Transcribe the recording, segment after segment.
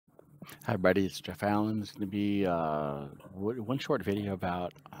Hi, everybody. It's Jeff Allen. It's going to be one short video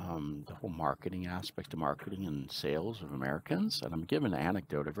about the whole marketing aspect of marketing and sales of Americans. And I'm giving an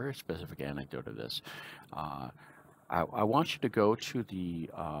anecdote, a very specific anecdote of this. Uh, I want you to go to the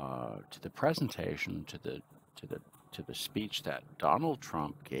presentation, to the to the speech that Donald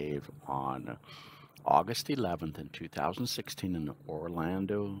Trump gave on August 11th in 2016 in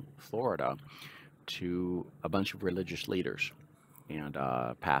Orlando, Florida, to a bunch of religious leaders and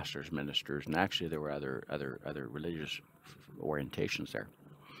pastors, ministers, and actually there were other religious orientations there.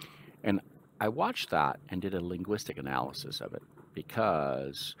 And I watched that and did a linguistic analysis of it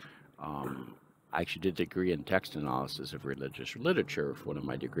because I actually did a degree in text analysis of religious literature for one of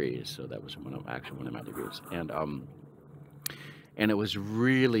my degrees. So that was one of my degrees, and it was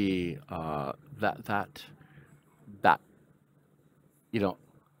really that you know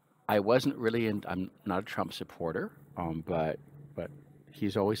I wasn't really in. I'm not a Trump supporter, but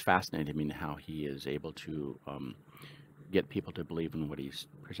he's always fascinated me in how he is able to get people to believe in what he's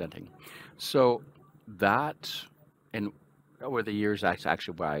presenting. So that, and over the years, that's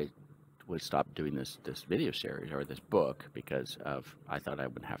actually why I would stop doing this video series or this book because of I thought I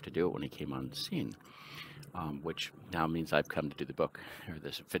wouldn't have to do it when he came on the scene, which now means I've come to do the book or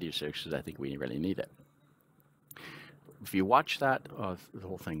this video series because I think we really need it. If you watch that, the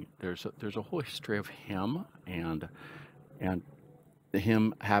whole thing, there's a whole history of him and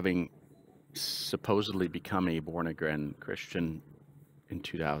him having supposedly become a born again Christian in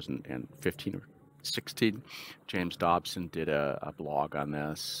 2015 or 16. James Dobson did a blog on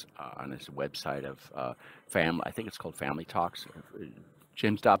this on his website of family. I think it's called Family Talks.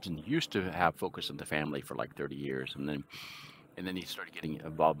 James Dobson used to have focus on the family for like 30 years, and then he started getting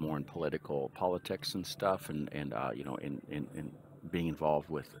involved more in politics and stuff, and in being involved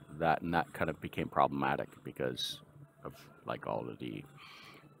with that, and that kind of became problematic because of like all of the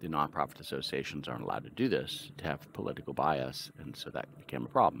nonprofit associations aren't allowed to do this to have political bias, and so that became a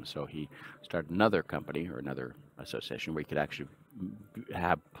problem. So he started another company or another association where he could actually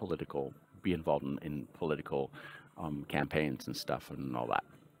have be involved in political campaigns and stuff and all that.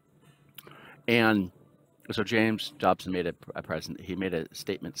 And so James Dobson made he made a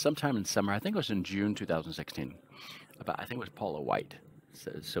statement sometime in summer, I think it was in June 2016, about I think it was Paula White.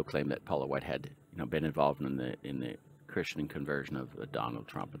 So claimed that Paula White had been involved in the Christian conversion of Donald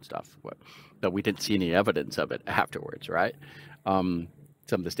Trump and stuff, but we didn't see any evidence of it afterwards, right? Some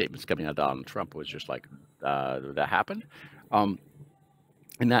of the statements coming out of Donald Trump was just like that happened.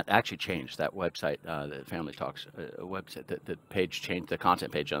 And that actually changed. That website, the Family Talks website, the page changed. The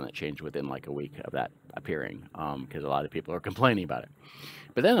content page on that changed within like a week of that appearing, because a lot of people are complaining about it.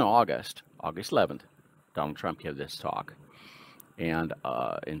 But then in August 11th, Donald Trump gave this talk, and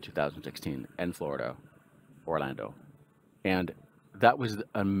in 2016 in Florida, Orlando, and that was an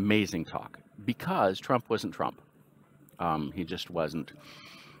amazing talk because Trump wasn't Trump. He just wasn't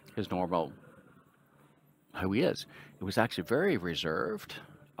his normal who he is. It was actually very reserved,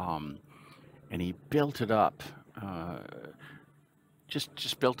 and he built it up.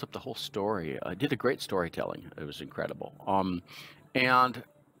 Just built up the whole story. Did a great storytelling. It was incredible. And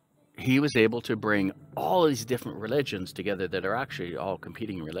he was able to bring all these different religions together that are actually all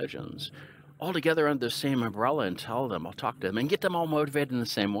competing religions, all together under the same umbrella, and tell them, I'll talk to them and get them all motivated in the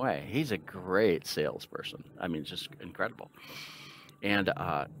same way. He's a great salesperson. I mean, just incredible. And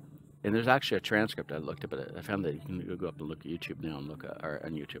there's actually a transcript. I looked up it. I found that you can go up and look at YouTube now and look at, or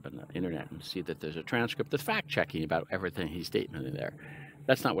on YouTube and the internet and see that there's a transcript that's fact checking about everything he's stating in there.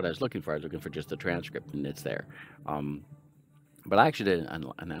 That's not what I was looking for. I was looking for just the transcript, and it's there. But I actually did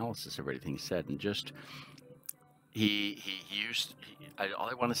an analysis of everything he said, and just all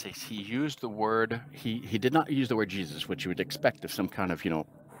I want to say is he used the word. He did not use the word Jesus, which you would expect of some kind of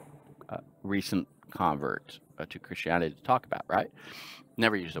recent convert to Christianity to talk about, right?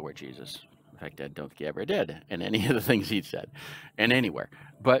 Never used the word Jesus. In fact, I don't think he ever did in any of the things he said, and anywhere.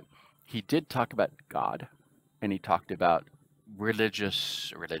 But he did talk about God, and he talked about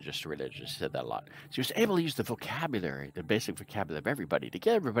religious. He said that a lot. So he was able to use the vocabulary, the basic vocabulary of everybody, to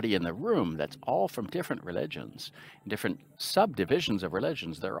get everybody in the room that's all from different religions, different subdivisions of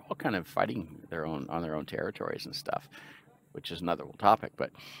religions. They're all kind of fighting on their own territories and stuff, which is another whole topic.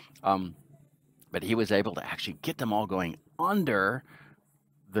 But he was able to actually get them all going under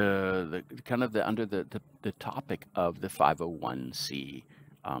the topic of the 501c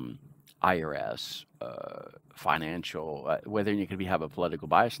IRS financial, whether you could have a political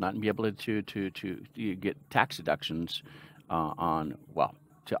bias or not, and be able to get tax deductions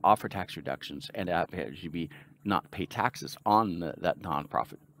to offer tax reductions and to be not pay taxes on that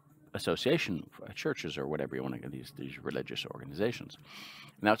nonprofit association, churches or whatever you want to, these religious organizations.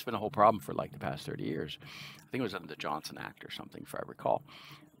 And that's been a whole problem for like the past 30 years. I think it was under the Johnson Act or something, if I recall.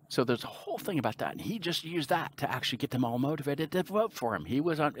 So there's a whole thing about that, and he just used that to actually get them all motivated to vote for him. He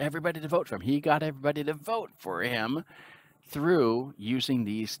was on everybody to vote for him. He got everybody to vote for him through using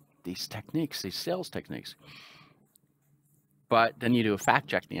these techniques, these sales techniques. But then you do a fact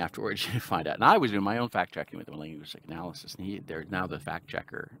checking afterwards, you find out. And I was doing my own fact checking with the linguistic analysis, and they're now the fact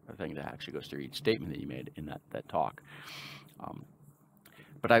checker thing that actually goes through each statement that he made in that talk.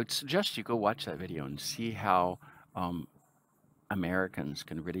 But I would suggest you go watch that video and see how Americans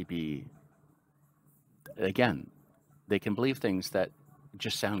can really be, again, they can believe things that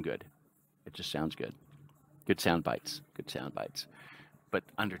just sound good. It just sounds good. Good sound bites. But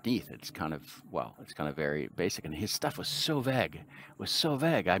underneath, it's kind of, well, it's kind of very basic. And his stuff was so vague.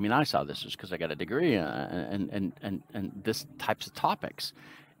 I mean, I saw this just because I got a degree and this types of topics,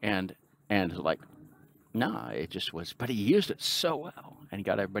 and like, nah, it just was. But he used it so well, and he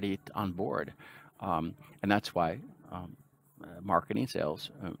got everybody on board, and that's why. Marketing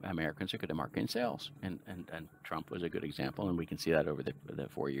sales, Americans are good at marketing sales, and Trump was a good example, and we can see that over the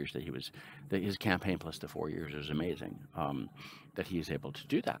 4 years that he was, his campaign plus the 4 years is amazing, that he's able to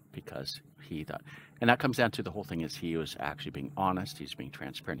do that because he thought, and that comes down to the whole thing is he was actually being honest, he's being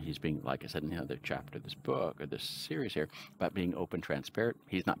transparent, he's being, like I said in the other chapter of this book or this series here, about being open, transparent.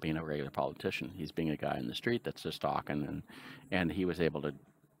 He's not being a regular politician, he's being a guy in the street that's just talking, and he was able to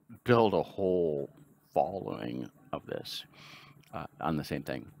build a whole following of this on the same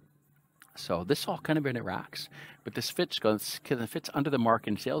thing. So this all kind of interacts, but this fits under the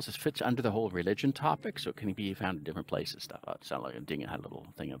marketing sales. This fits under the whole religion topic, so it can be found in different places. Stuff. It sounded like I had a little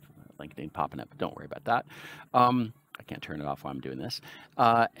thing of LinkedIn popping up, but don't worry about that. I can't turn it off while I'm doing this.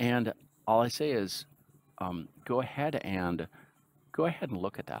 And all I say is, go ahead and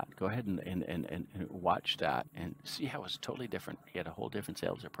look at that. Go ahead and watch that and see how it's totally different. He had a whole different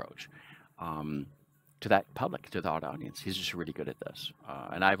sales approach. To that public, to that audience. He's just really good at this.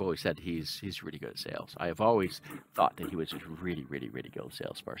 And I've always said he's really good at sales. I have always thought that he was just really, really, really good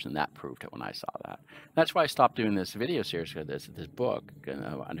salesperson. That proved it when I saw that. That's why I stopped doing this video series for this book,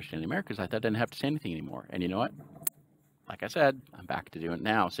 Understanding America, because I thought I didn't have to say anything anymore. And you know what? Like I said, I'm back to doing it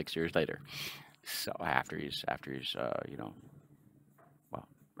now, 6 years later. So after he's well,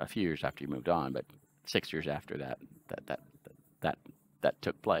 a few years after he moved on, but 6 years after that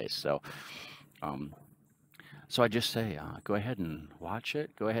took place. So so I just say, go ahead and watch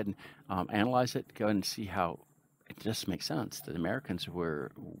it. Go ahead and analyze it. Go ahead and see how it just makes sense that Americans we're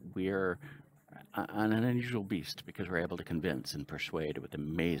an unusual beast because we're able to convince and persuade with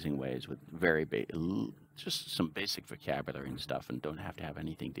amazing ways, with very just some basic vocabulary and stuff, and don't have to have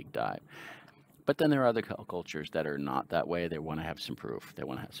anything deep dive. But then there are other cultures that are not that way. They want to have some proof. They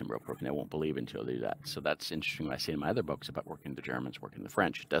want to have some real proof, and they won't believe until they do that. So that's interesting. What I see in my other books about working the Germans, working the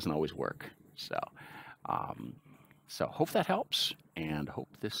French. It doesn't always work. So hope that helps, and hope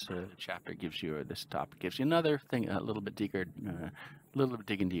this chapter gives you, or this topic gives you another thing, a little bit deeper,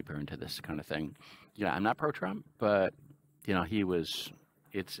 digging deeper into this kind of thing. Yeah, I'm not pro-Trump, but he's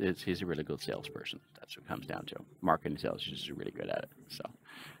a really good salesperson. That's what it comes down to. Marketing sales, he's just really good at it. So,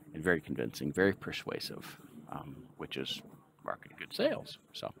 and very convincing, very persuasive, which is marketing good sales.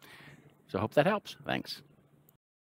 So hope that helps. Thanks.